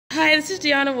Hi, this is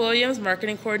Deanna Williams,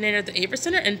 Marketing Coordinator at the Aver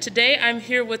Center, and today I'm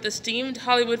here with esteemed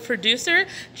Hollywood producer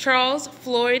Charles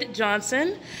Floyd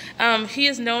Johnson. He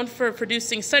is known for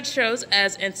producing such shows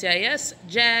as NCIS,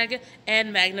 JAG,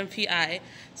 and Magnum PI.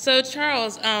 So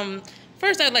Charles,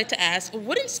 first I'd like to ask,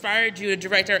 what inspired you to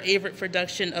direct our Aver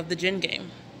production of the Gin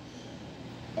Game?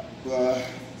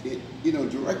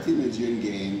 Directing the Gin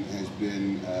Game has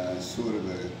been sort of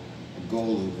a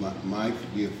goal of my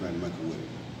dear friend Michael Whitaker.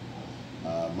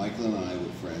 Michael and I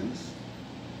were friends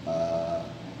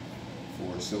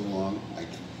for so long.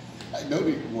 I don't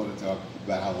even want to talk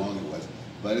about how long it was,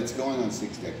 but it's going on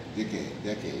six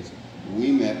decades.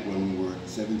 We met when we were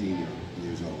 17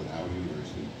 years old at Howard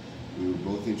University. We were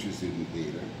both interested in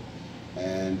theater,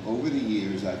 and over the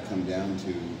years I've come down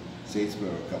to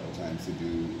Statesboro a couple times to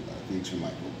do things for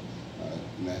Michael,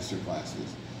 master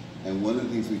classes. And one of the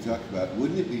things we talked about,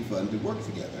 wouldn't it be fun to work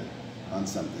together on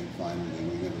something finally,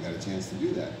 and we never got a chance to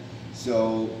do that.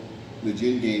 So the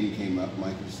Gin Game came up.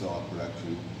 Michael saw a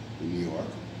production in New York.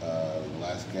 The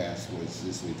last cast was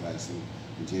Cicely Tyson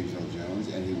and James Earl Jones,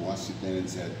 and he watched it then and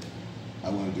said, I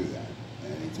want to do that.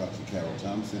 And he talked to Carol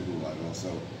Thompson, who I've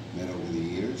also met over the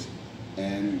years,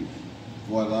 and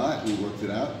voila, we worked it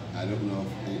out. I don't know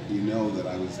if you know that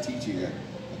I was teaching a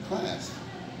class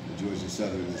at Georgia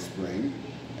Southern this spring,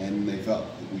 and they felt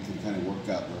that we could kind of work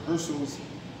out rehearsals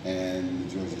and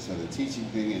the Georgia Southern teaching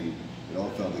thing, and it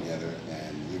all fell together,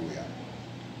 and here we are.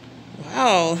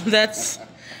 Wow, that's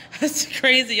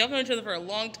crazy. Y'all known each other for a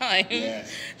long time.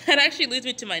 Yes. That actually leads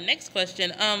me to my next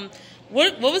question.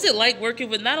 What was it like working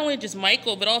with not only just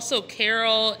Michael, but also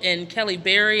Carol and Kelly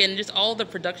Berry and just all the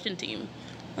production team?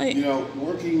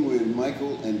 Working with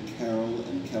Michael and Carol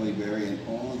and Kelly Berry and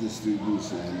all of the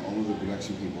students and all of the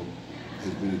production people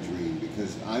has been a dream,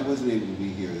 because I wasn't able to be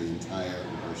here the entire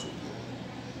rehearsal period.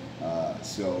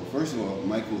 So first of all,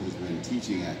 Michael has been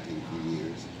teaching acting for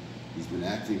years. He's been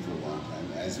acting for a long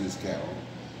time, as has Carol.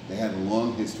 They have a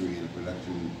long history in a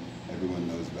production everyone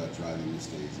knows about, Driving Miss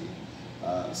Daisy.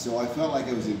 So I felt like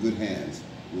I was in good hands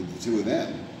with the two of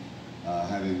them,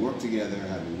 having worked together,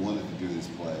 having wanted to do this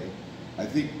play. I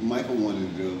think Michael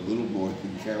wanted to do a little more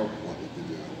than Carol wanted to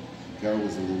do. Carol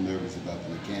was a little nervous about the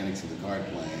mechanics of the card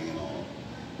playing and all,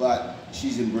 but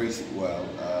she's embraced it well.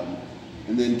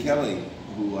 And then Kelly,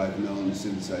 who I've known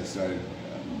since I started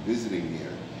visiting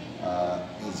here,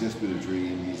 has just been a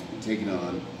dream. He's been taken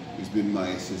on. He's been my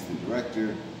assistant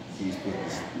director. He's put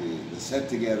the set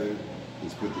together.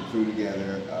 He's put the crew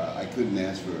together. I couldn't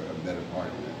ask for a better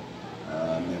partner.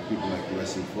 There are people like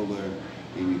Wesley Fuller,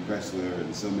 Amy Pressler,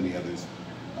 and so many others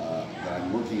that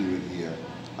I'm working with here.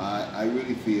 I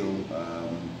really feel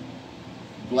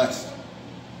blessed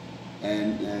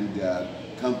and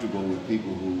comfortable with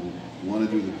people who want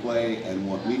to do the play and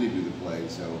want me to do the play,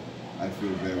 so I feel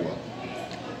very well.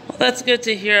 Well, that's good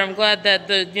to hear. I'm glad that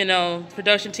the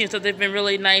production team, so they've been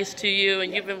really nice to you,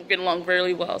 and you've been getting along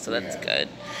very well, so that's good.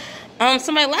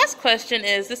 So my last question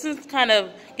is, this is kind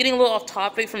of getting a little off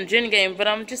topic from Gin Game, but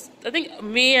I think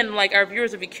me and our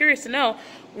viewers would be curious to know,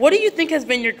 what do you think has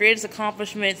been your greatest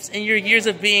accomplishments in your years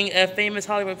of being a famous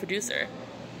Hollywood producer?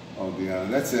 Oh, Deanna,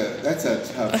 that's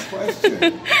a tough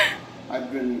question.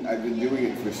 I've been doing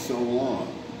it for so long.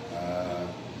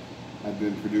 I've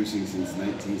been producing since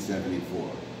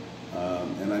 1974,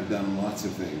 and I've done lots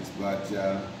of things. But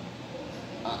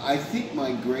I think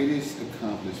my greatest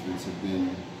accomplishments have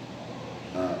been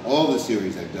all the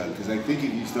series I've done. Because I think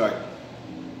if you start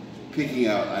picking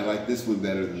out, I like this one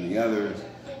better than the other.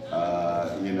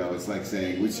 It's like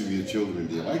saying, which of your children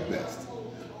do you like best?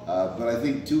 But I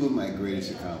think two of my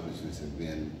greatest accomplishments have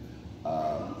been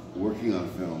working on a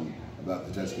film about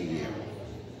the Tuskegee Airmen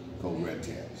called Red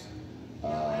Tails.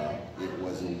 It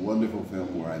was a wonderful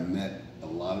film where I met a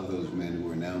lot of those men who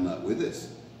are now not with us.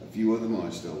 A few of them are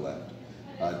still left,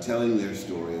 telling their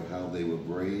story of how they were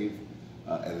brave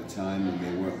at a time when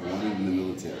they weren't wanted in the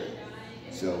military.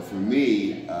 So for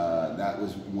me, that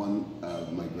was one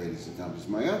of my greatest accomplishments.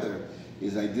 My other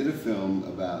is I did a film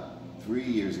about 3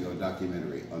 years ago, a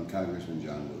documentary on Congressman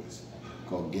John Lewis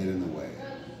called Get in the Way.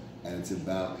 And it's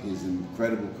about his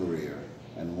incredible career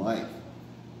and life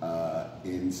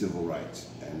in civil rights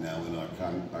and now in our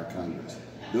Congress.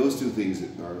 Those two things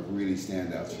are really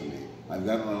standouts for me. I've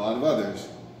gotten a lot of others,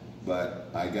 but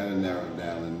I got to narrow it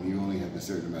down, and you only have a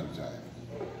certain amount of time.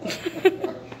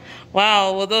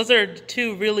 Wow, well, those are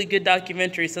two really good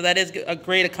documentaries, so that is a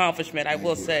great accomplishment, I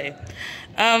will say.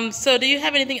 So do you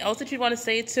have anything else that you want to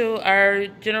say to our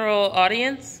general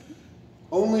audience?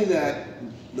 Only that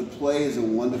the play is a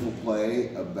wonderful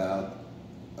play about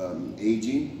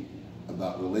aging,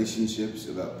 about relationships,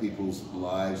 about people's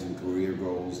lives and career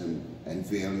goals and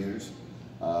failures.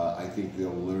 I think they'll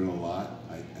learn a lot.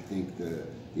 I think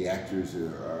the actors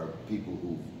are people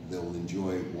who they'll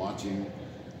enjoy watching.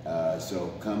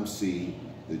 So come see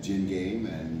the Gin Game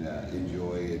and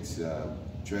enjoy its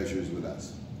treasures with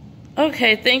us.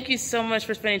 Okay, thank you so much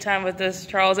for spending time with us,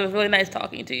 Charles. It was really nice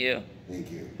talking to you.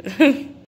 Thank you.